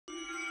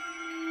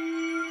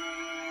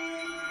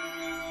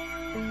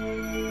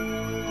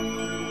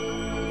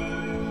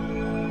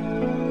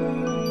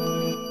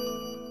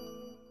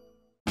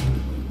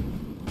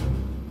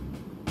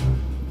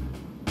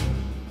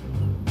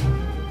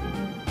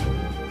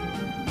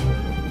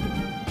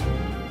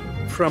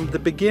From the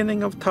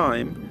beginning of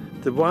time,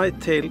 the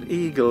white-tailed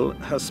eagle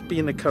has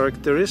been a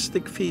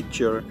characteristic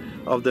feature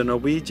of the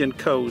Norwegian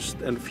coast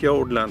and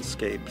fjord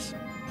landscapes.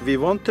 We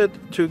wanted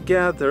to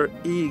gather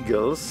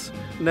eagles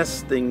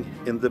nesting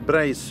in the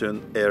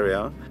Breisundet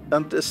area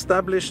and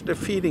established a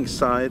feeding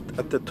site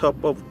at the top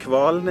of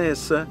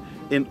Kvalneset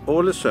in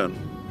Aalesund.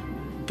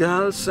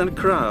 Gulls and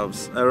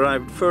crows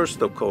arrived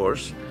first, of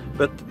course,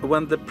 but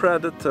when the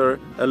predator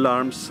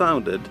alarm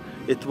sounded,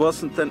 it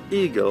wasn't an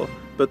eagle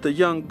but a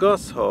young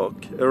goshawk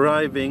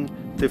arriving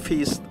to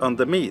feast on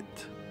the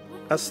meat.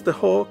 As the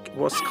hawk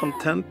was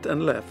content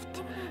and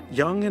left,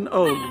 young and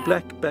old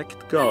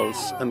black-backed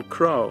gulls and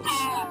crows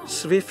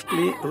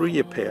swiftly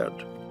reappeared.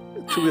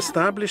 To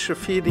establish a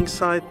feeding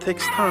site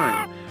takes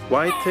time.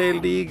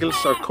 White-tailed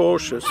eagles are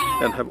cautious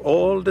and have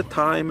all the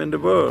time in the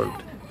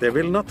world. They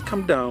will not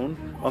come down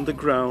on the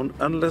ground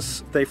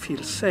unless they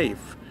feel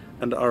safe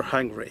and are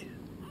hungry.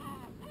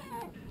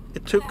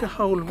 It took a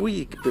whole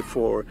week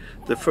before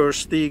the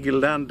first eagle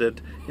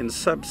landed in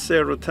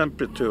sub-zero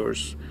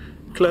temperatures,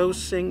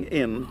 closing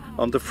in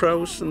on the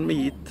frozen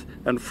meat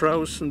and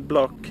frozen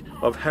block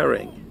of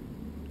herring.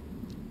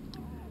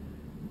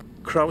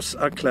 Crows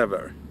are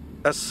clever.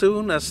 As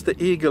soon as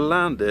the eagle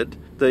landed,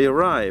 they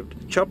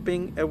arrived,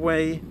 chopping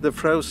away the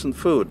frozen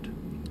food.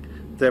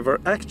 They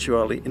were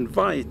actually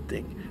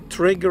inviting,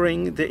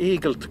 triggering the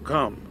eagle to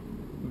come.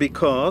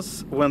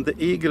 Because when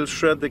the eagle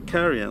shred the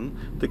carrion,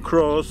 the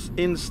crows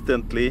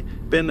instantly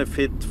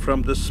benefit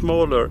from the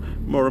smaller,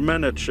 more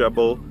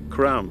manageable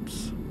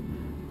crumbs.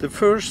 The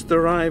first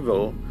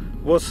arrival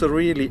was a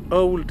really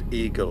old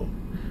eagle.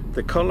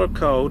 The color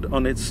code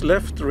on its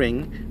left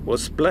ring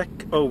was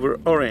black over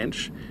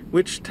orange,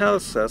 which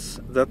tells us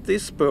that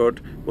this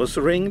bird was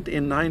ringed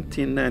in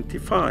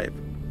 1995.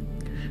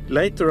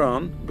 Later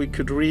on, we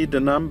could read the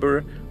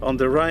number on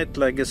the right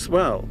leg as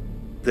well.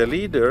 The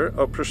leader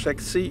of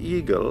Project Sea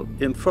Eagle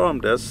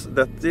informed us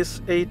that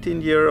this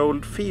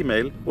 18-year-old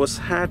female was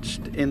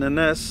hatched in a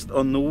nest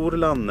on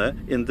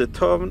Nordlandet in the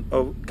town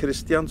of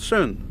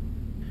Kristiansund.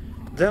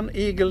 Then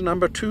eagle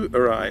number 2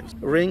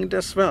 arrived, ringed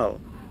as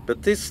well,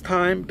 but this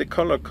time the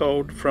color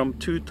code from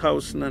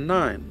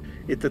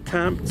 2009. It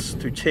attempts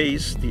to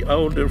chase the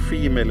older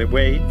female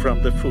away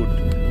from the food,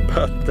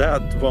 but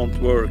that won't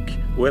work,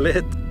 will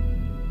it?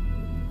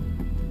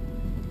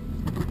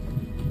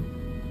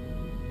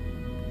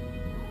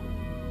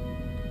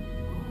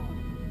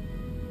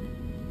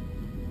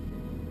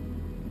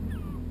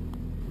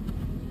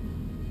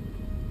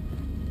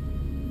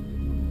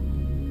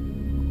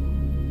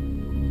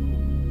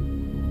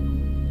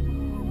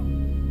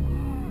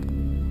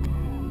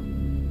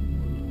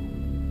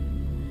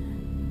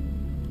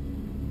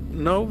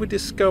 Now we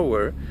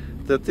discover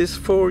that this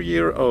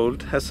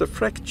 4-year-old has a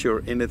fracture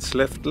in its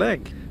left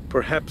leg.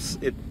 Perhaps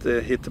it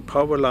hit a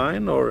power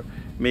line, or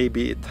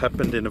maybe it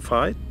happened in a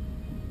fight.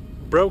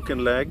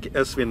 Broken leg,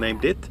 as we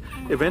named it,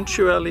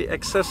 eventually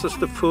accesses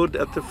the food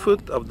at the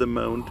foot of the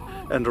mound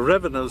and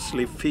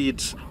ravenously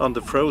feeds on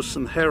the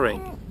frozen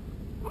herring.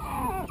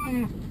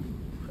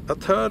 A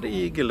third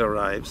eagle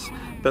arrives,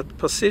 but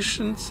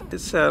positions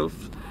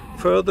itself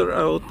further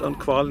out on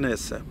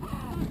Kvalneset.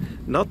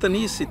 Not an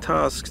easy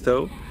task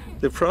though,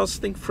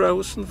 defrosting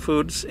frozen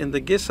foods in the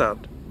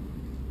gizzard.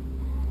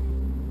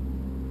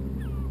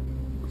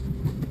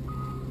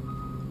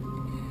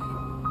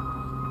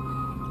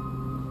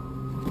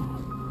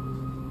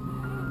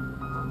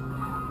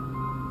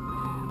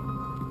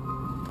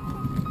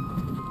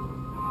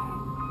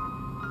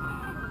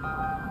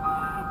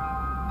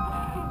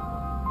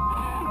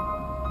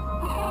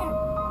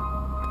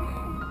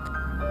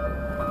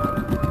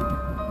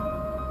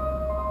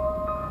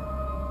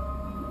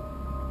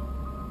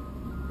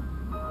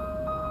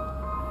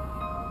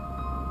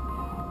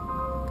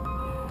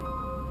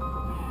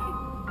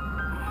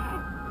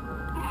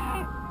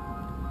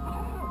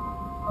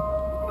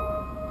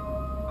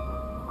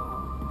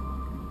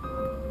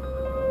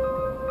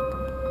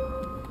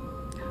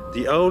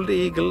 The old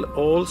eagle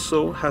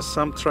also has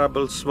some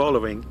trouble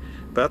swallowing,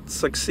 but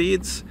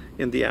succeeds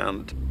in the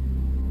end.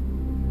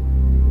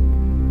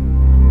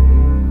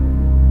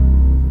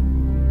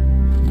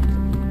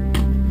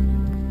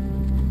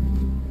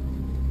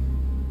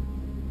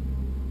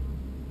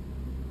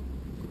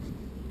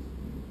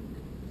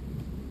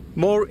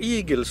 More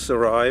eagles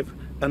arrive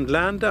and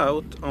land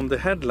out on the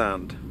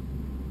headland.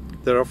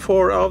 There are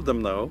 4 of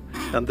them now,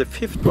 and the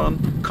 5th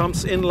one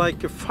comes in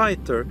like a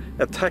fighter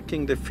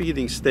attacking the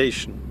feeding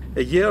station.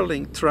 A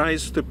yearling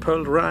tries to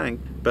pull rank,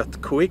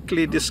 but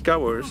quickly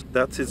discovers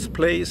that its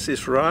place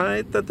is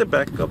right at the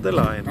back of the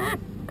line.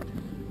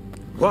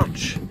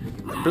 Watch!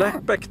 A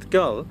black-backed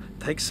gull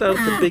takes out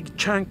a big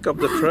chunk of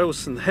the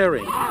frozen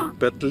herring,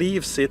 but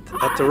leaves it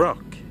at the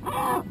rock.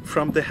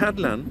 From the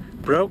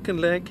headland, Broken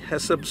Leg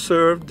has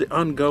observed the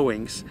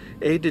ongoings,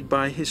 aided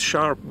by his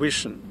sharp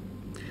vision.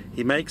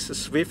 he makes a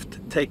swift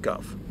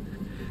takeoff.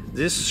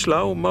 This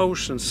slow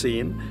motion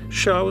scene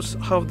shows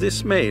how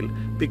this male,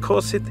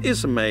 because it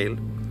is a male,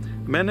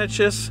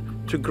 manages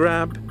to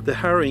grab the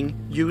herring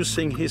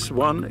using his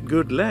one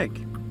good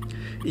leg.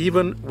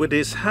 Even with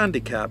his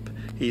handicap,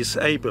 he is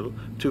able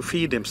to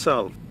feed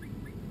himself.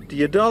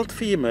 The adult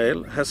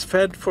female has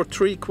fed for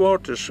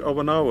 3/4 of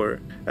an hour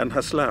and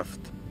has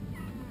left.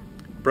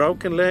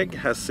 Broken Leg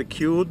has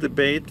secured the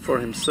bait for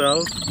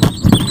himself,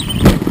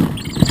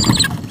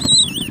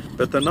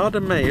 but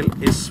another male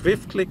is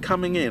swiftly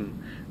coming in,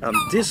 and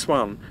this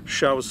one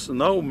shows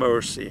no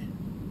mercy.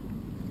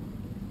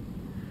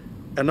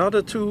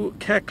 Another 2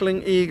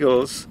 cackling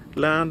eagles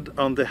land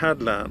on the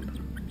headland.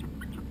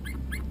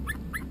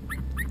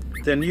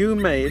 The new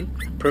male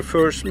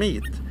prefers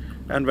meat,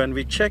 and when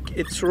we check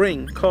its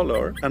ring,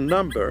 color and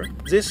number,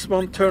 this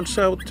one turns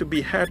out to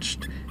be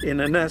hatched in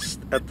a nest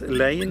at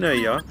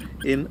Leinøya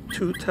in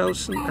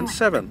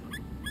 2007.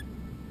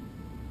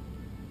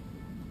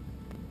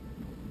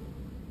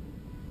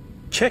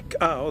 Check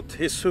out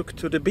his hook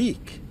to the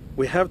beak.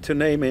 We have to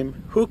name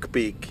him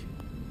Hookbeak.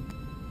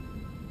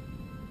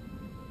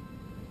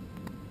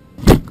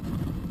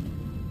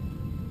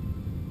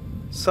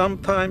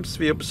 Sometimes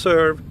we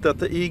observe that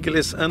the eagle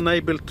is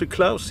unable to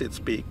close its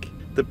beak.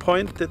 The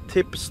pointed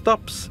tip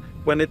stops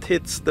when it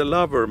hits the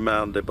lower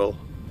mandible.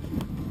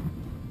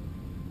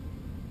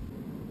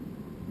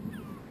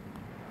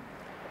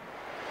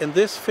 In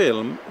this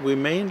film we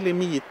mainly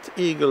meet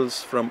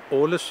eagles from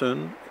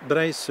Aalesund,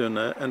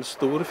 Breisundet and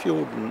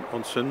Storfjorden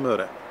on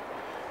Sunnmøre.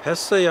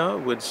 Hessøya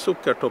with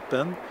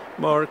Sukkertoppen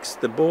marks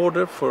the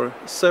border for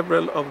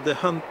several of the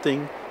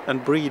hunting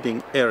and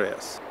breeding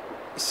areas.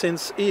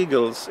 Since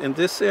eagles in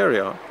this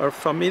area are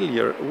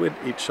familiar with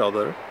each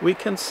other, we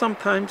can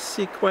sometimes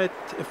see quite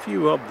a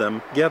few of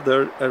them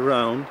gathered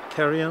around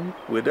carrion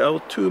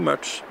without too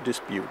much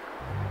dispute.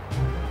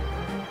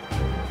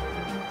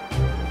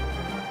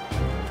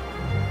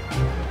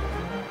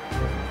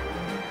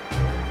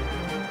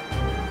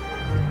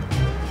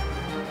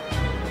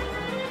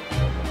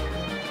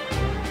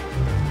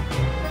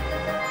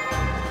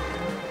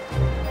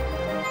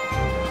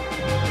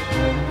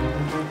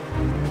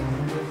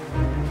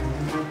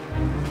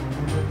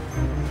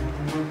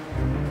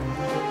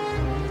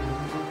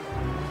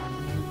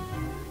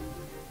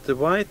 The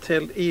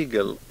white-tailed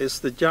eagle is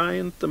the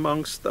giant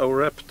amongst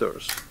our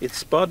raptors.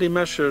 Its body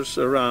measures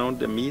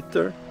around 1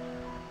 meter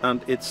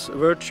and its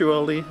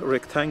virtually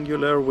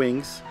rectangular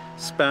wings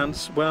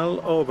spans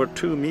well over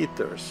 2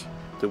 meters.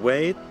 The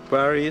weight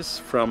varies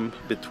from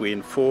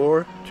between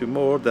 4 to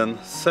more than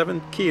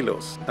 7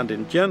 kilos, and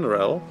in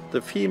general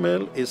the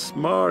female is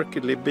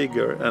markedly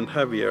bigger and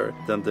heavier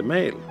than the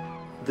male.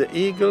 The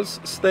eagle's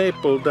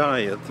staple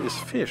diet is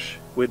fish,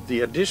 with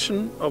the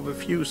addition of a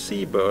few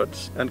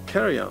seabirds and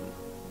carrion.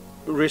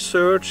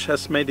 Research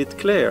has made it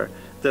clear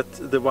that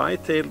the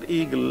white-tailed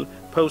eagle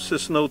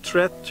poses no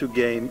threat to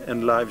game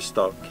and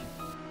livestock.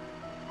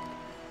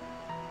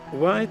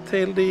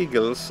 White-tailed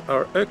eagles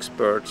are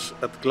experts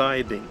at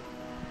gliding.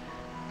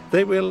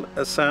 They will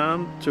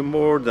ascend to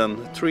more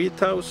than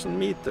 3,000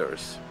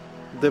 meters.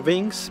 The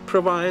wings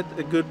provide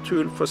a good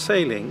tool for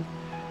sailing,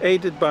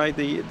 aided by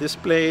the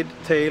displayed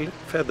tail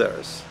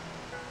feathers.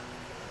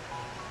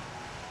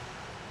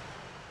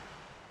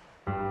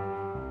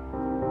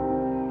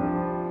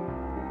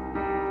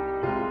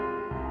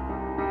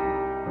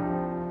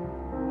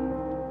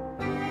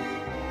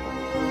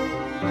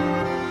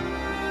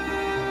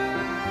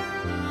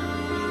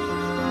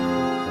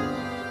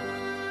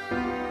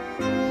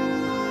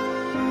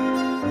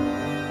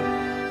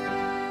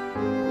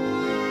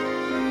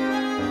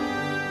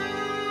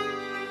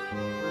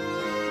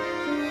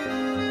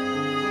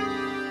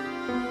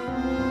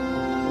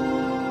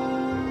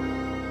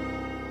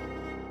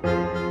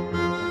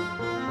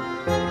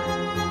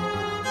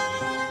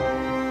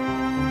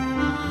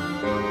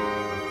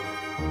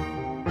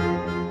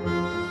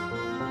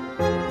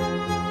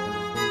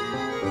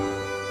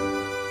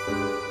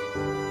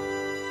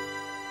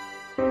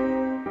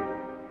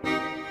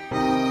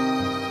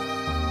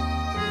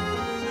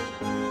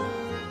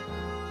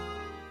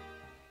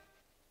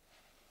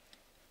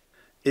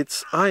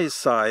 Its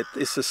eyesight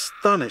is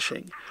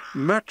astonishing,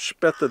 much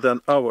better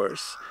than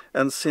ours,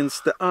 and since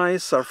the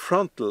eyes are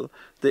frontal,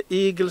 the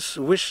eagle's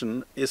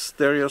vision is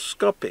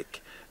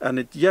stereoscopic and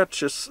it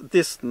judges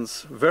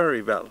distance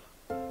very well.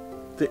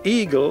 The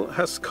eagle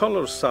has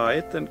color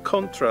sight and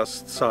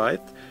contrast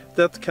sight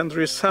that can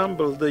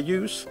resemble the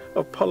use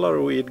of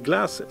Polaroid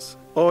glasses.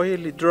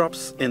 Oily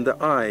drops in the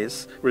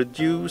eyes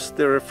reduce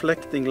the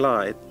reflecting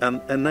light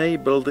and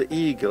enable the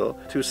eagle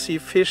to see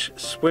fish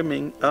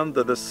swimming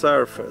under the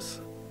surface.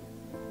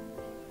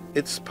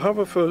 Its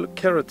powerful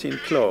keratin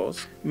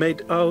claws,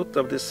 made out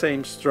of the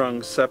same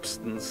strong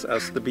substance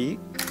as the beak,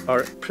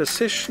 are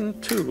precision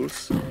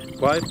tools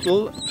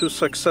vital to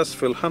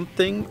successful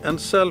hunting and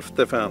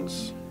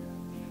self-defense.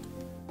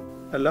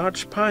 A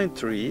large pine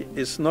tree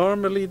is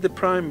normally the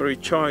primary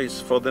choice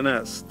for the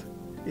nest.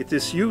 It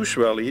is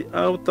usually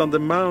out on the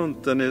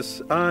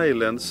mountainous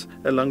islands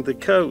along the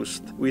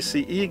coast we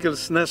see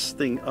eagles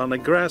nesting on a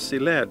grassy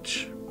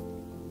ledge.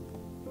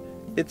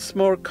 It's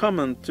more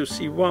common to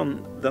see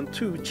 1 than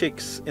 2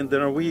 chicks in the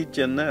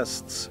Norwegian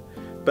nests,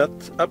 but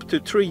up to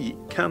 3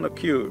 can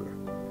occur.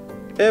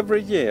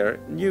 Every year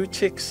new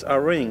chicks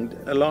are ringed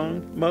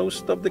along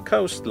most of the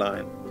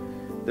coastline.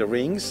 The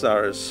rings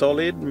are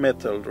solid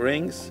metal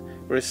rings,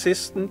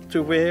 resistant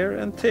to wear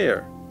and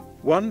tear.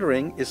 1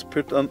 ring is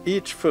put on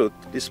each foot,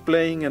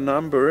 displaying a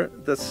number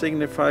that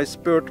signifies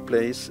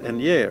birthplace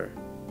and year.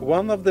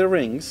 One of the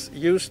rings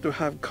used to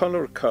have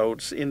color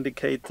codes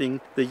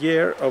indicating the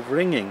year of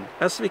ringing,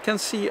 as we can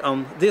see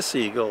on this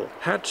eagle,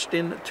 hatched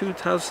in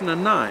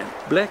 2009,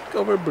 black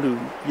over blue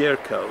year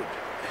code.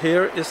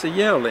 Here is a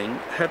yearling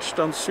hatched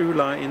on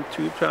Sula in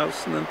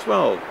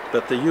 2012,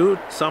 but the youth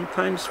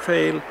sometimes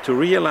fail to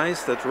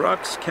realize that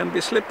rocks can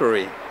be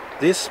slippery.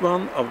 This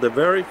one of the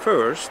very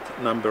first,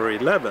 number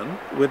 11,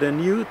 with a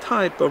new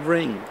type of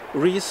ring,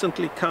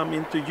 recently come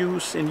into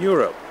use in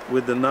Europe,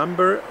 with the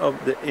number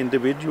of the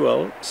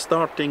individual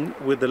starting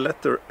with the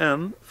letter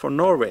N for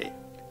Norway.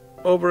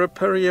 Over a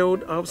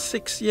period of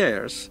 6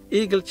 years,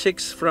 eagle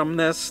chicks from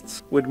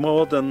nests with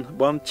more than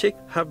 1 chick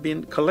have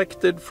been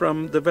collected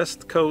from the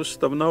west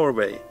coast of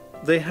Norway.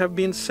 They have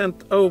been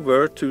sent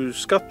over to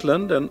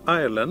Scotland and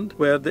Ireland,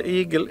 where the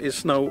eagle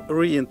is now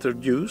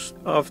reintroduced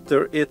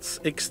after its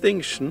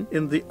extinction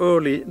in the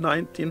early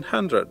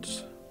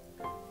 1900s.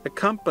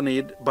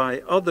 Accompanied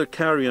by other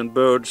carrion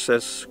birds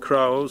as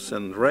crows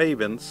and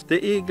ravens,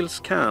 the eagles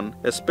can,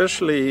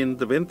 especially in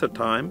the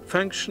wintertime,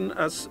 function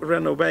as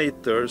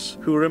renovators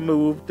who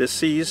remove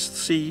deceased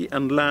sea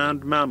and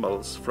land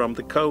mammals from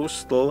the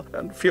coastal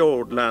and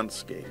fjord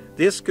landscape.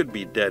 This could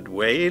be dead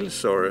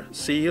whales or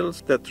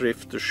seals that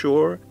drift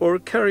ashore, or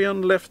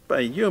carrion left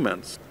by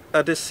humans.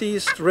 A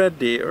deceased red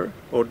deer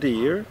or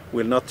deer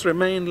will not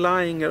remain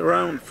lying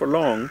around for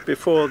long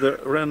before the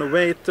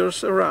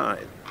renovators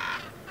arrive.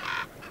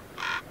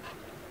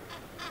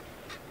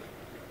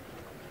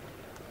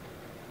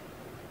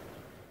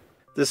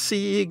 The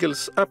sea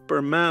eagle's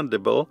upper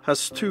mandible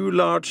has 2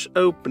 large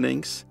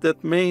openings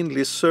that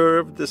mainly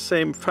serve the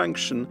same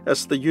function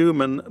as the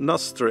human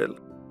nostril.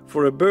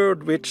 For a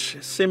bird which,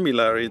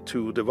 similarly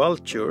to the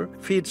vulture,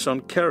 feeds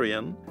on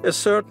carrion, a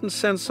certain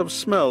sense of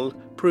smell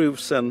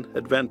proves an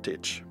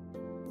advantage.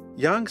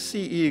 Young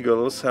sea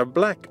eagles have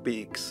black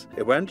beaks.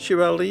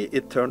 Eventually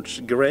it turns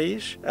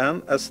greyish,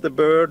 and as the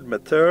bird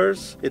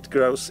matures, it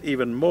grows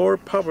even more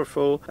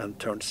powerful and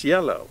turns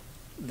yellow.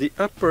 The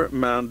upper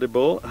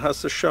mandible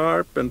has a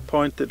sharp and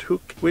pointed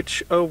hook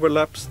which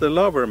overlaps the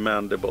lower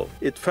mandible.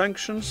 It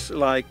functions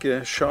like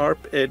a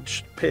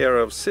sharp-edged pair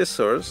of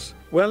scissors,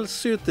 well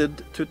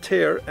suited to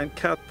tear and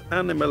cut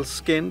animal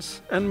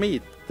skins and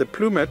meat. The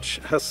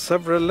plumage has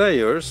several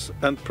layers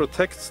and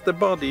protects the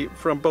body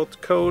from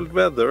both cold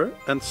weather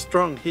and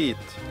strong heat.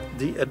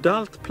 The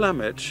adult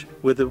plumage,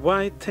 with a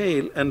white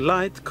tail and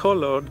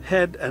light-colored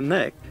head and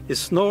neck,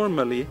 is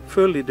normally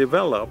fully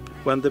developed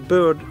when the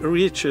bird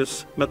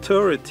reaches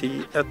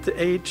maturity at the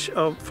age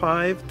of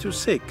 5 to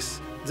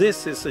 6.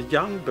 This is a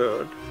young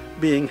bird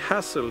being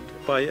hassled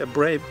by a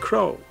brave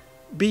crow.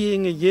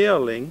 Being a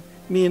yearling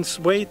means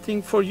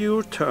waiting for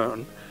your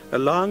turn,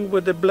 along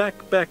with the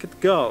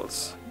black-backed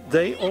gulls.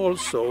 They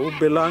also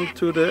belong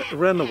to the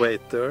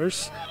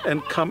renovators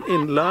and come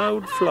in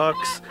loud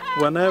flocks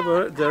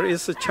whenever there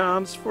is a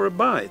chance for a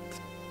bite.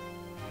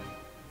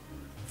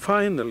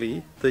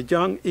 Finally, the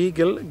young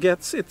eagle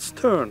gets its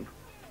turn.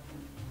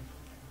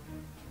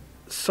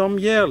 Some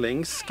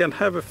yearlings can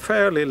have a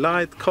fairly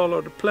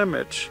light-colored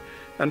plumage,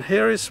 and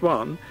here is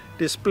one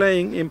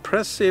displaying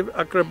impressive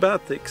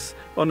acrobatics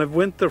on a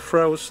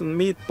winter-frozen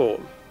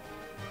meatball.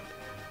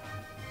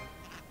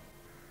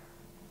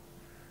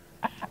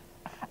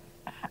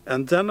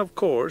 And then, of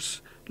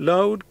course,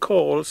 loud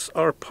calls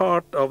are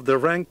part of the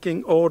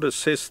ranking order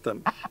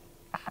system.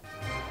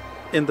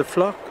 In the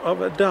flock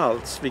of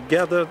adults we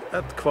gathered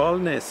at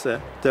Kvalneset,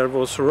 there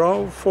was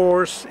raw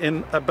force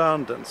in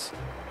abundance.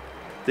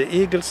 The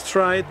eagles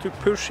tried to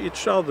push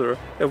each other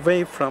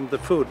away from the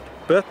food,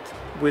 but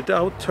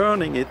without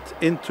turning it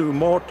into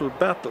mortal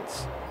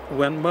battles.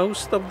 When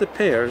most of the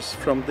pairs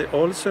from the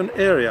Aalesund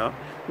area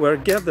were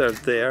gathered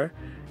there,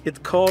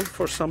 it called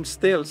for some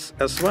stills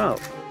as well.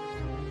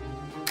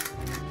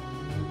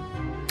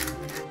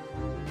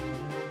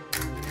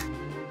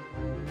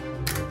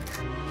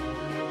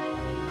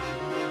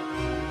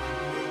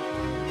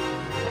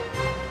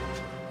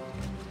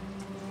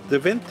 The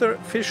winter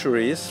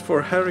fisheries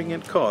for herring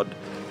and cod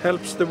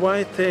helps the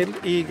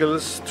white-tailed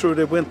eagles through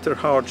the winter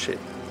hardship.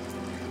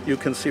 You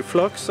can see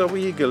flocks of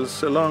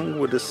eagles along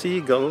with the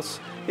seagulls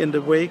in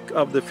the wake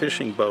of the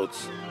fishing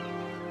boats.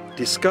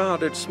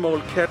 Discarded small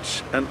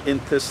catch and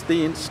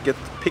intestines get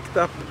picked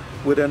up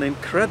with an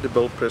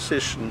incredible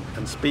precision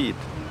and speed.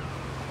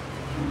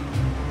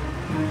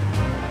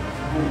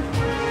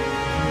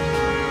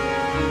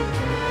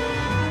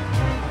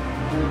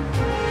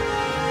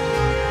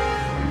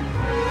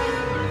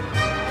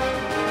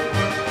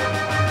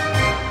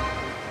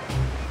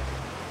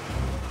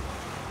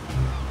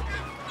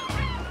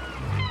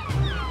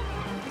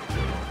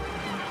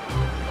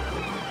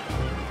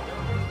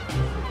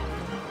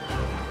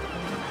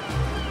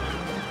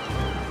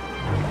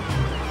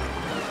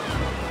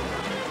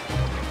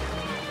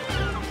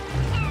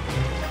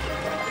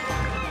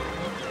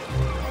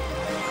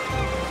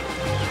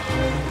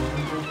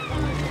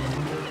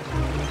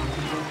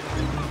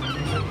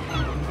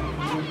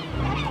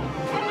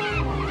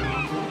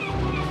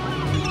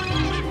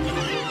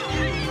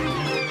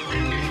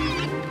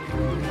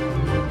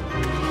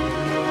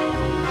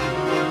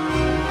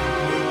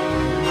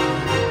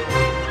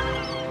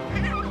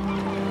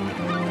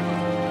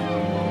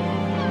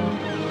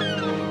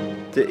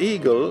 The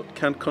eagle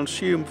can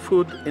consume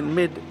food in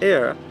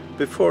mid-air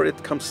before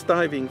it comes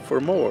diving for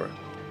more.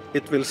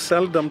 It will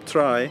seldom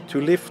try to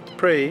lift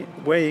prey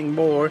weighing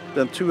more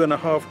than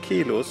 2.5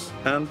 kilos,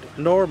 and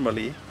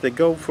normally they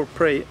go for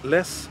prey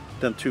less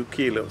than 2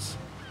 kilos.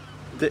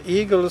 The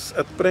eagles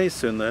at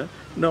Breisundet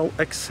know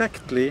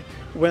exactly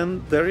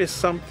when there is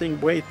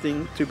something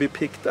waiting to be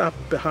picked up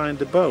behind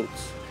the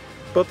boats,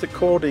 but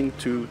according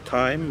to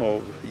time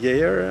of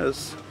year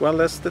as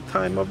well as the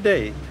time of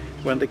day,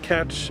 when the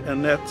catch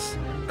and nets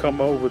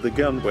come over the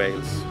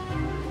gunwales.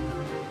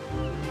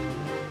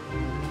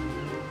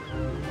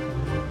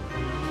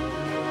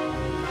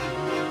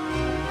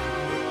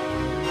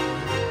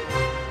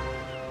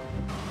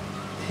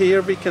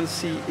 Here we can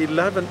see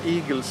 11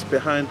 eagles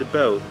behind the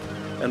boat,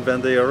 and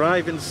when they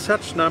arrive in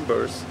such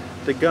numbers,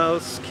 the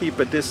gulls keep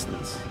a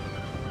distance.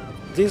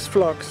 These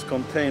flocks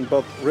contain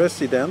both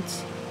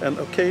residents and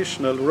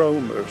occasional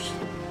roamers.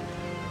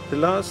 The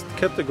last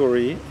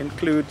category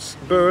includes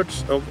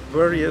birds of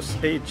various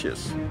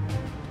ages.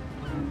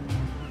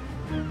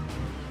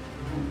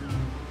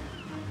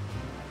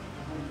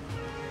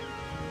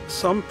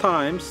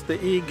 Sometimes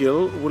the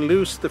eagle will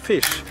lose the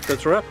fish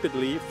that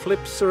rapidly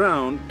flips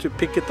around to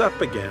pick it up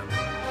again.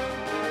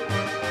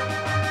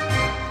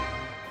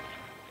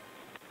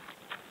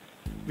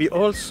 We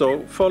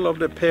also followed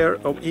the pair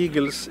of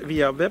eagles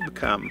via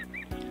webcam.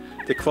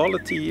 The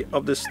quality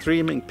of the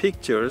streaming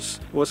pictures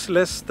was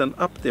less than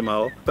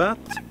optimal, but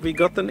we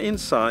got an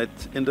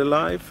insight in the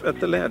life at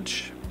the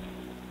ledge.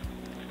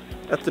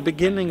 At the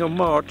beginning of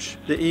March,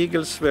 the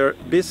eagles were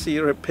busy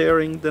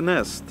repairing the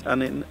nest,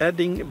 and in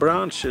adding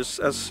branches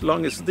as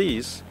long as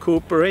these,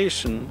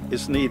 cooperation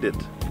is needed.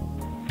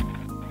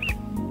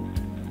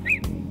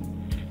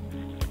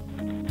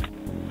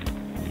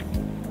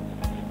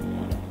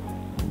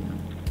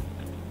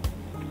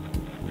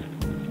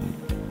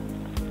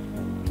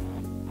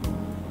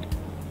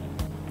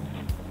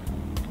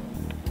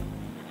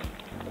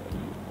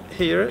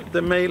 Here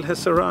the male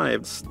has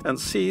arrived and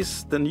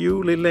sees the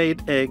newly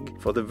laid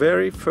egg for the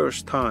very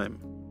first time.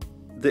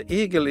 The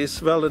eagle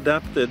is well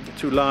adapted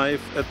to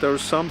life at our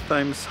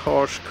sometimes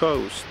harsh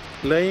coast.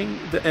 Laying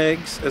the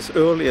eggs as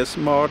early as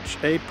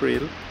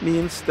March-April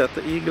means that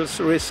the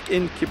eagles risk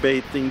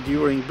incubating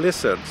during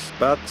blizzards,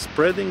 but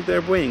spreading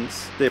their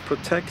wings, they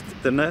protect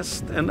the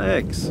nest and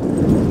eggs.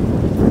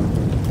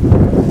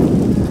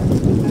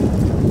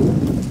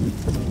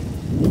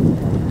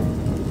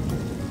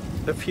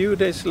 A few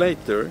days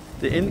later,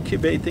 the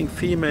incubating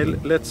female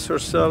lets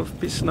herself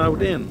be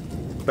snowed in,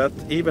 but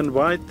even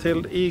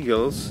white-tailed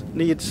eagles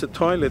needs a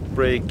toilet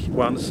break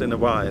once in a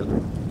while.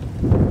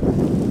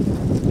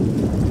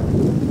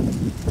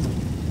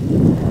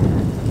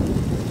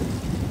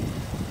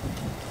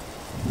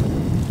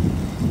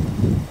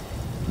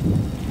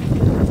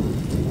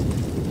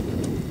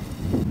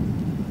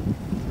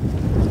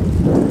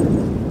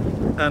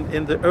 And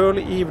in the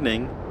early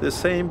evening, the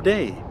same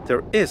day,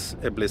 there is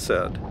a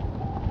blizzard.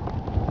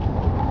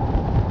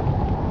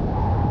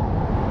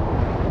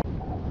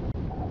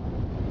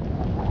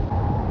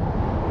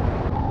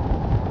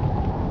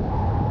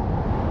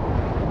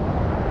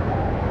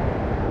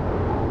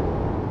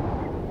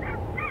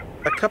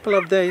 A couple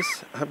of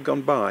days have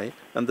gone by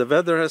and the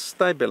weather has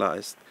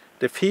stabilized.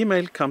 The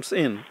female comes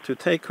in to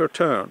take her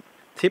turn.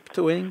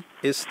 Tiptoeing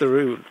is the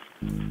rule.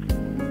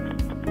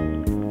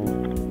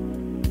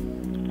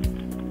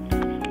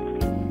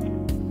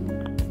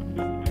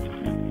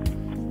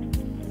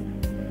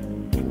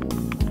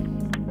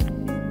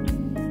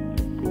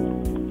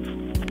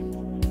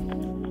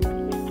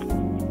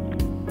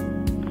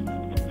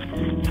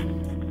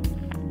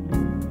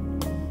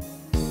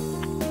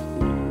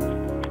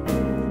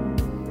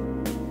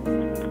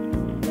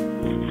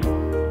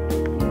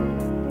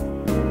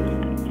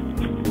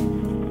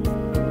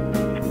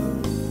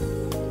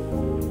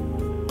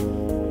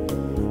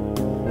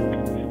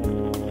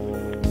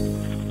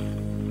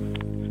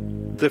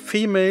 The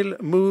female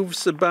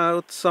moves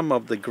about some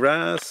of the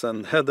grass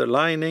and heather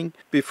lining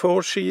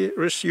before she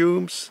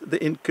resumes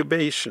the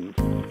incubation.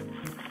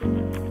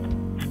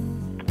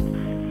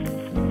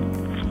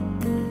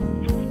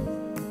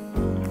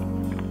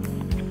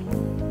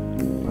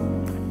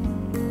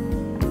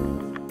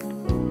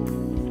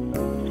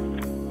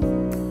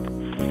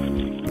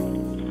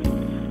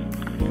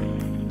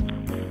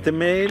 The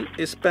male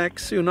is back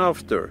soon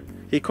after.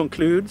 He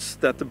concludes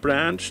that the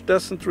branch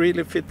doesn't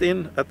really fit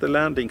in at the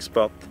landing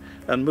spot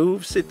and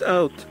moves it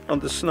out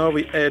on the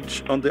snowy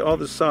edge on the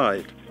other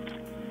side.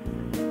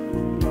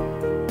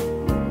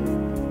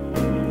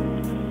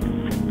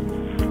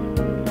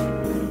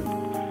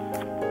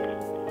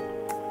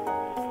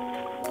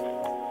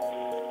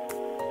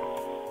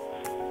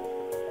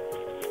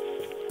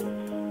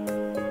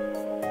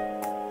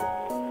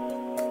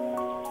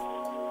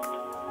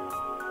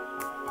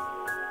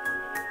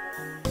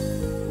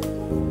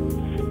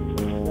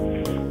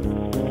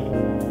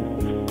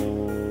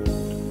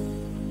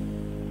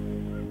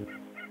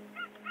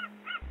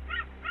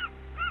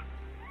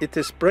 It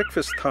is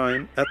breakfast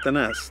time at the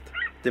nest.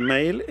 The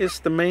male is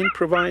the main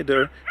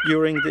provider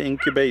during the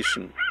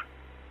incubation.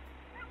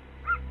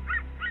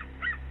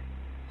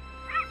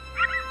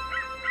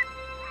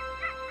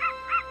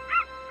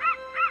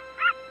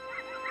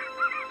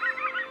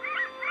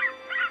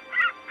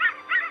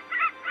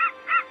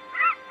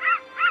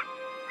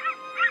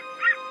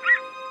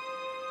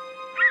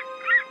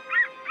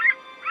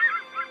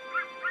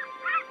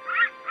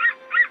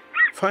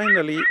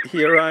 Finally,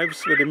 he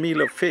arrives with a meal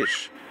of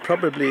fish,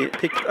 probably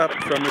picked up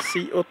from a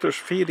sea otter's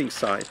feeding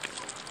site.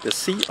 The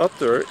sea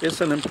otter is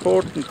an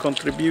important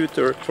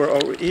contributor for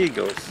our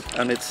eagles,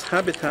 and its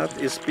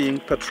habitat is being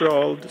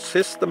patrolled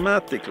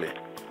systematically.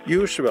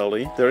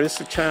 Usually, there is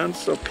a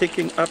chance of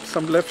picking up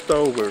some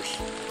leftovers,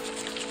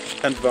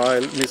 and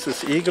while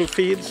Mrs. Eagle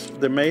feeds,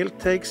 the male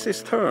takes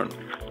his turn.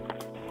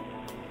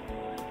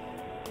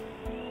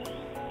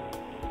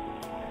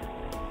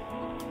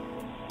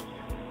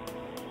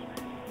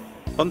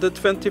 On the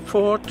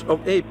 24th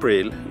of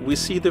April, we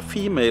see the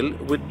female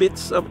with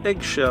bits of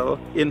eggshell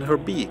in her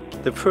beak.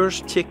 The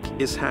first chick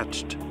is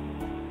hatched.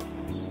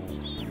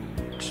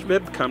 This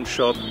webcam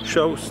shot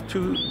shows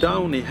two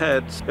downy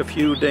heads a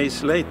few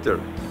days later.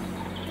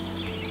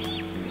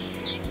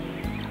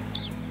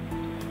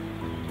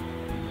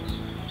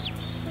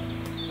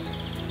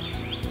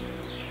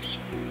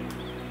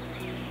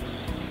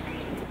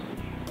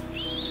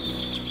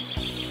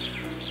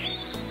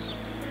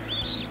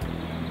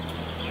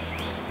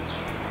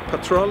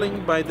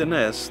 Patrolling by the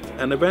nest,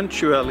 and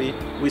eventually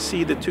we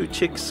see the two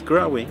chicks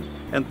growing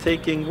and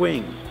taking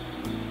wing.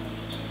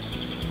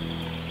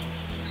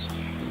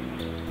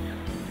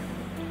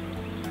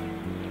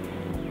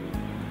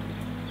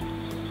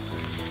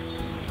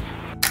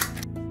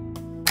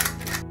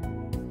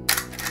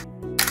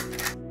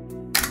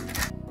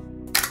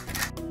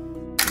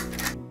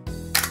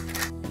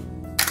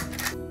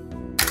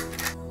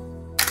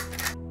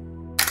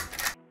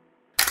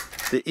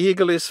 The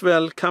eagle is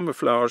well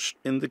camouflaged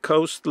in the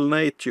coastal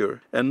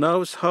nature and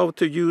knows how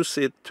to use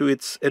it to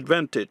its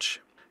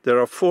advantage. There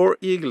are 4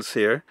 eagles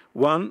here,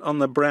 1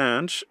 on a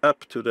branch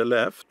up to the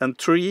left and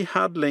 3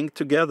 huddling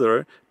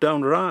together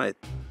down right.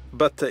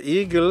 But the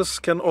eagles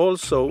can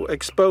also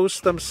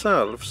expose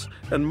themselves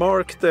and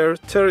mark their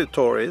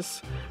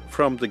territories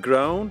from the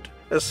ground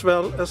as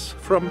well as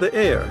from the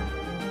air.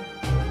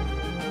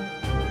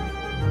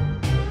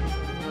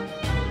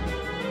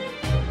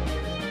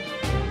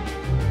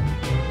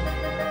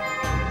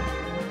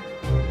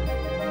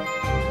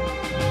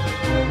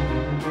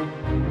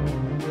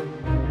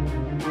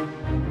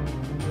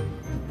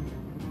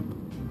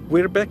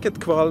 We're back at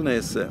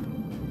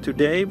Kvalneset.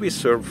 Today we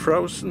serve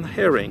frozen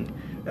herring,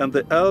 and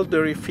the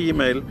elderly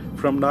female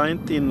from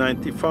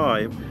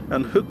 1995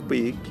 and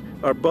hookbeak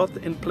are both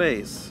in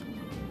place.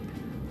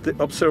 The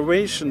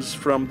observations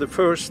from the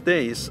first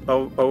days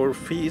of our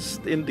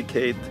feast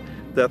indicate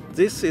that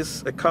this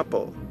is a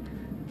couple.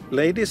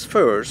 Ladies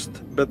first,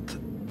 but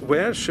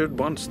where should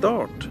one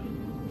start?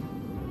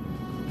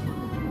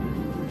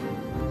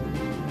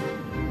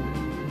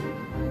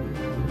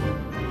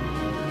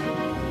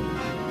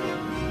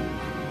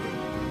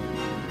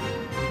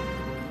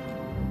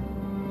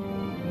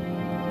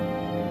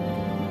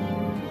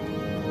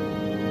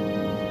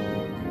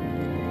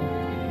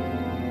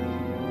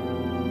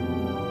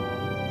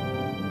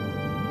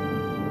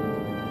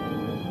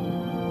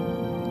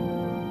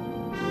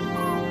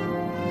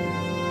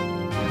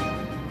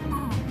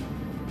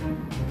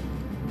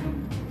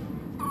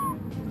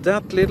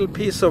 That little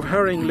piece of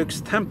herring looks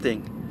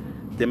tempting.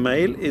 The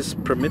male is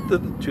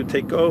permitted to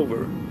take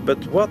over,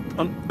 but what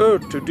on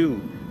earth to do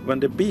when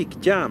the beak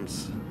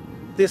jams?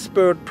 This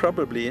bird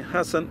probably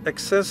has an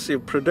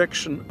excessive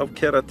production of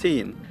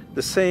keratin,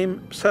 the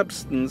same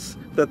substance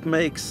that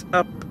makes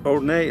up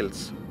our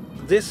nails.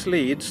 This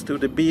leads to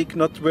the beak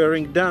not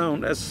wearing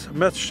down as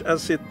much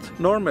as it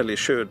normally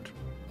should.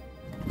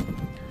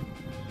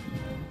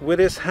 With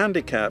his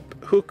handicap,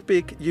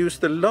 hookbeak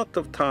used a lot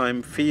of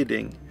time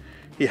feeding.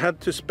 He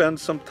had to spend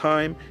some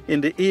time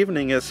in the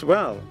evening as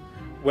well,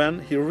 when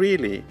he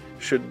really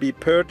should be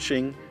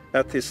perching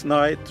at his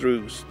night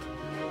roost.